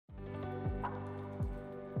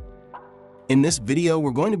In this video,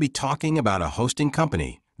 we're going to be talking about a hosting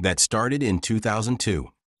company that started in 2002.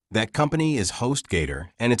 That company is HostGator,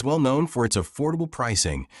 and it's well known for its affordable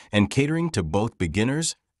pricing and catering to both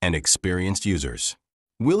beginners and experienced users.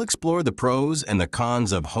 We'll explore the pros and the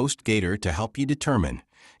cons of HostGator to help you determine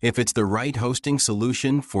if it's the right hosting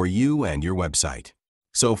solution for you and your website.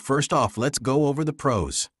 So first off, let's go over the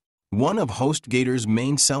pros. One of HostGator's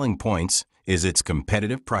main selling points is its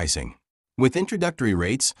competitive pricing. With introductory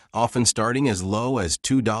rates often starting as low as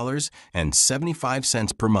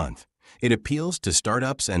 $2.75 per month, it appeals to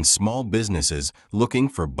startups and small businesses looking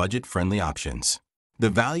for budget-friendly options. The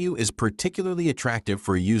value is particularly attractive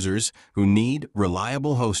for users who need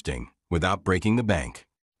reliable hosting without breaking the bank.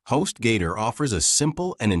 HostGator offers a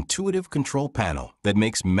simple and intuitive control panel that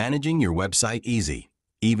makes managing your website easy,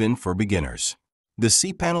 even for beginners. The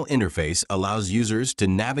cPanel interface allows users to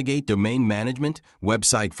navigate domain management,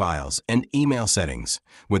 website files, and email settings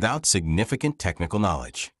without significant technical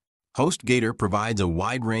knowledge. HostGator provides a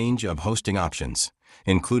wide range of hosting options,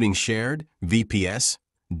 including shared, VPS,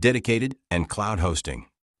 dedicated, and cloud hosting.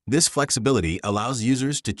 This flexibility allows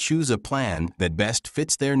users to choose a plan that best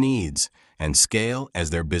fits their needs and scale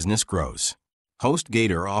as their business grows.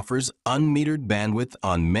 HostGator offers unmetered bandwidth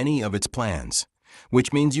on many of its plans,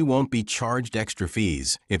 which means you won't be charged extra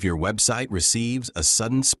fees if your website receives a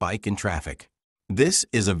sudden spike in traffic. This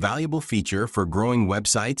is a valuable feature for growing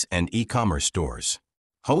websites and e-commerce stores.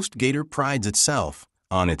 HostGator prides itself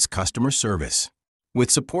on its customer service.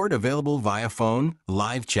 With support available via phone,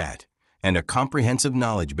 live chat, and a comprehensive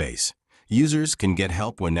knowledge base, users can get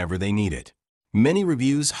help whenever they need it. Many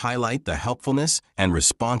reviews highlight the helpfulness and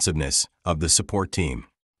responsiveness of the support team.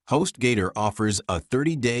 HostGator offers a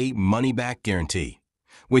 30-day money-back guarantee,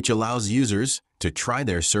 which allows users to try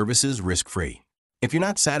their services risk-free. If you're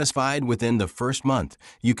not satisfied within the first month,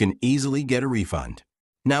 you can easily get a refund.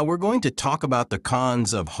 Now we're going to talk about the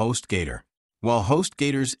cons of HostGator. While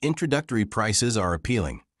HostGator's introductory prices are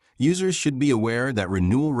appealing, users should be aware that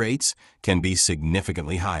renewal rates can be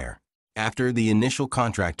significantly higher. After the initial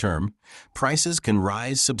contract term, prices can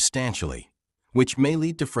rise substantially, which may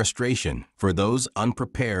lead to frustration for those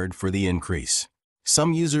unprepared for the increase.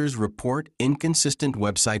 Some users report inconsistent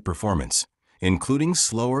website performance, including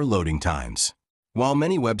slower loading times. While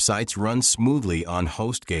many websites run smoothly on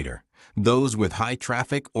HostGator, those with high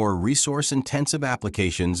traffic or resource-intensive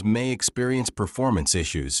applications may experience performance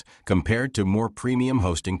issues compared to more premium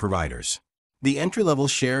hosting providers. The entry-level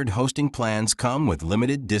shared hosting plans come with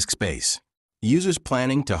limited disk space. Users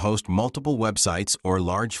planning to host multiple websites or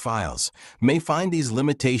large files may find these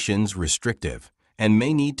limitations restrictive and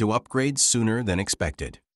may need to upgrade sooner than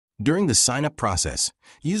expected. During the sign-up process,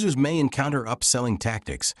 users may encounter upselling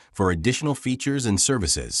tactics for additional features and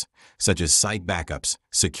services, such as site backups,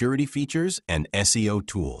 security features, and SEO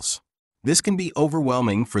tools. This can be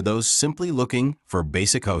overwhelming for those simply looking for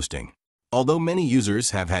basic hosting. Although many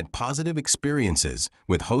users have had positive experiences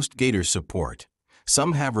with HostGator's support,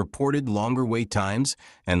 some have reported longer wait times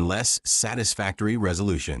and less satisfactory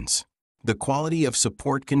resolutions. The quality of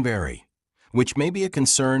support can vary, which may be a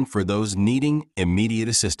concern for those needing immediate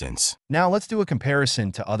assistance. Now let's do a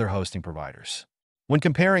comparison to other hosting providers. When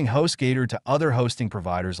comparing HostGator to other hosting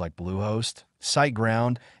providers like Bluehost,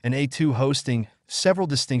 SiteGround, and A2 Hosting, several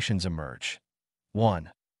distinctions emerge.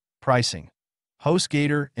 1. Pricing.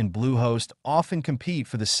 HostGator and Bluehost often compete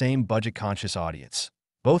for the same budget-conscious audience,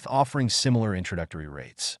 both offering similar introductory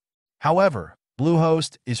rates. However,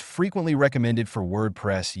 Bluehost is frequently recommended for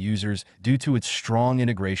WordPress users due to its strong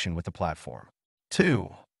integration with the platform.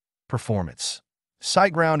 2. Performance.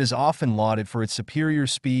 SiteGround is often lauded for its superior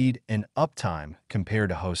speed and uptime compared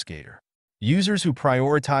to HostGator. Users who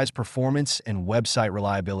prioritize performance and website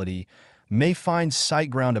reliability may find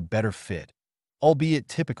SiteGround a better fit, albeit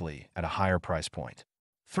typically at a higher price point.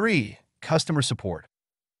 3. Customer support.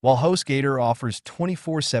 While HostGator offers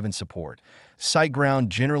 24/7 support, SiteGround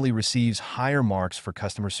generally receives higher marks for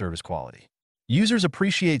customer service quality. Users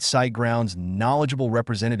appreciate SiteGround's knowledgeable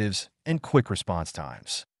representatives and quick response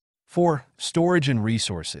times. 4. Storage and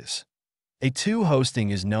resources. A2 Hosting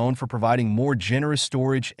is known for providing more generous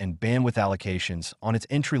storage and bandwidth allocations on its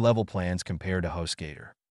entry-level plans compared to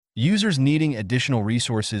HostGator. Users needing additional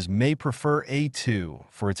resources may prefer A2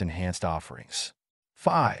 for its enhanced offerings.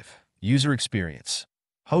 5. User experience.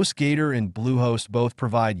 HostGator and Bluehost both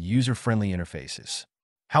provide user-friendly interfaces.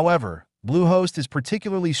 However, Bluehost is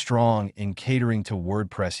particularly strong in catering to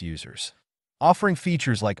WordPress users, offering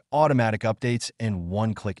features like automatic updates and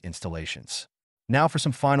one-click installations. Now for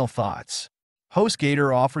some final thoughts.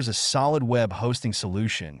 HostGator offers a solid web hosting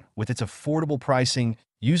solution with its affordable pricing,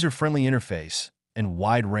 user-friendly interface, and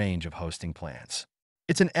wide range of hosting plans.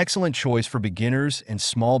 It's an excellent choice for beginners and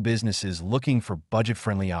small businesses looking for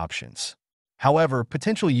budget-friendly options. However,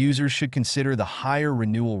 potential users should consider the higher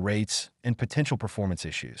renewal rates and potential performance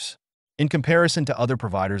issues. In comparison to other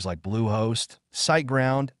providers like Bluehost,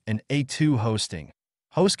 SiteGround, and A2 Hosting,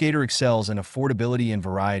 HostGator excels in affordability and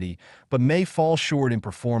variety, but may fall short in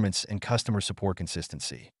performance and customer support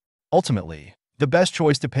consistency. Ultimately, the best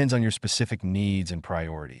choice depends on your specific needs and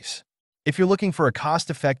priorities. If you're looking for a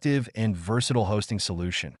cost-effective and versatile hosting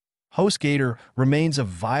solution, HostGator remains a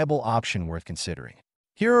viable option worth considering.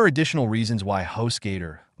 Here are additional reasons why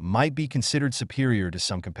HostGator might be considered superior to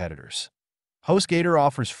some competitors. HostGator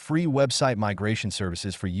offers free website migration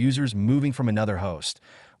services for users moving from another host,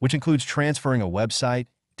 which includes transferring a website,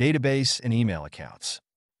 database, and email accounts.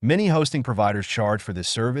 Many hosting providers charge for this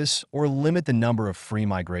service or limit the number of free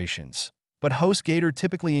migrations, but HostGator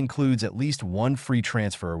typically includes at least one free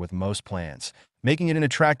transfer with most plans, making it an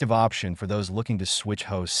attractive option for those looking to switch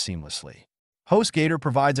hosts seamlessly. HostGator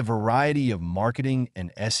provides a variety of marketing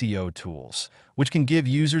and SEO tools, which can give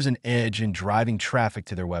users an edge in driving traffic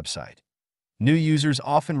to their website. New users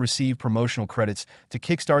often receive promotional credits to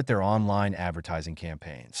kickstart their online advertising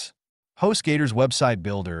campaigns. HostGator's website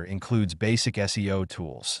builder includes basic SEO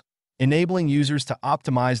tools, enabling users to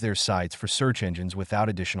optimize their sites for search engines without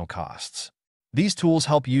additional costs. These tools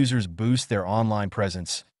help users boost their online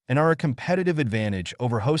presence and are a competitive advantage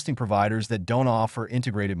over hosting providers that don't offer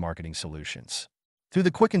integrated marketing solutions. Through the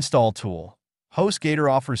Quick Install tool,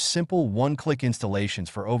 HostGator offers simple one-click installations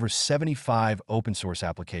for over 75 open-source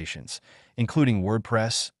applications, including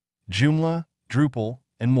WordPress, Joomla, Drupal,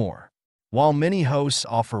 and more. While many hosts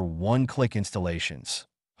offer one-click installations,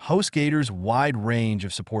 HostGator's wide range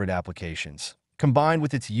of supported applications, combined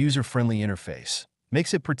with its user-friendly interface,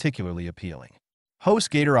 makes it particularly appealing.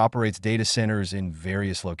 HostGator operates data centers in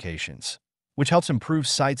various locations, which helps improve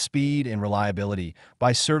site speed and reliability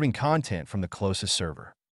by serving content from the closest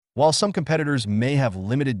server. While some competitors may have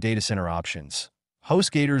limited data center options,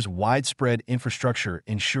 HostGator's widespread infrastructure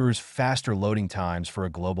ensures faster loading times for a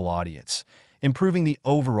global audience, improving the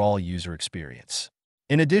overall user experience.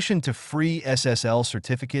 In addition to free SSL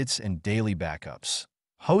certificates and daily backups,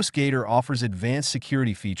 HostGator offers advanced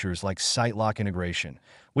security features like site lock integration,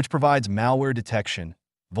 which provides malware detection,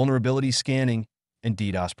 vulnerability scanning, and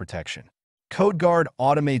DDoS protection. CodeGuard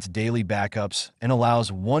automates daily backups and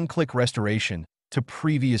allows one-click restoration to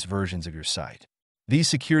previous versions of your site. These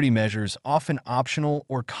security measures, often optional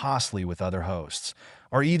or costly with other hosts,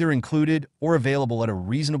 are either included or available at a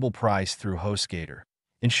reasonable price through HostGator,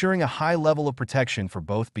 ensuring a high level of protection for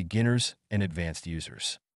both beginners and advanced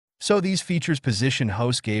users. So these features position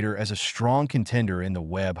HostGator as a strong contender in the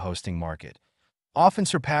web hosting market, often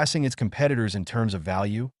surpassing its competitors in terms of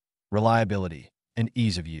value, reliability, and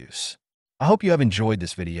ease of use. I hope you have enjoyed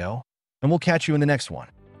this video, and we'll catch you in the next one.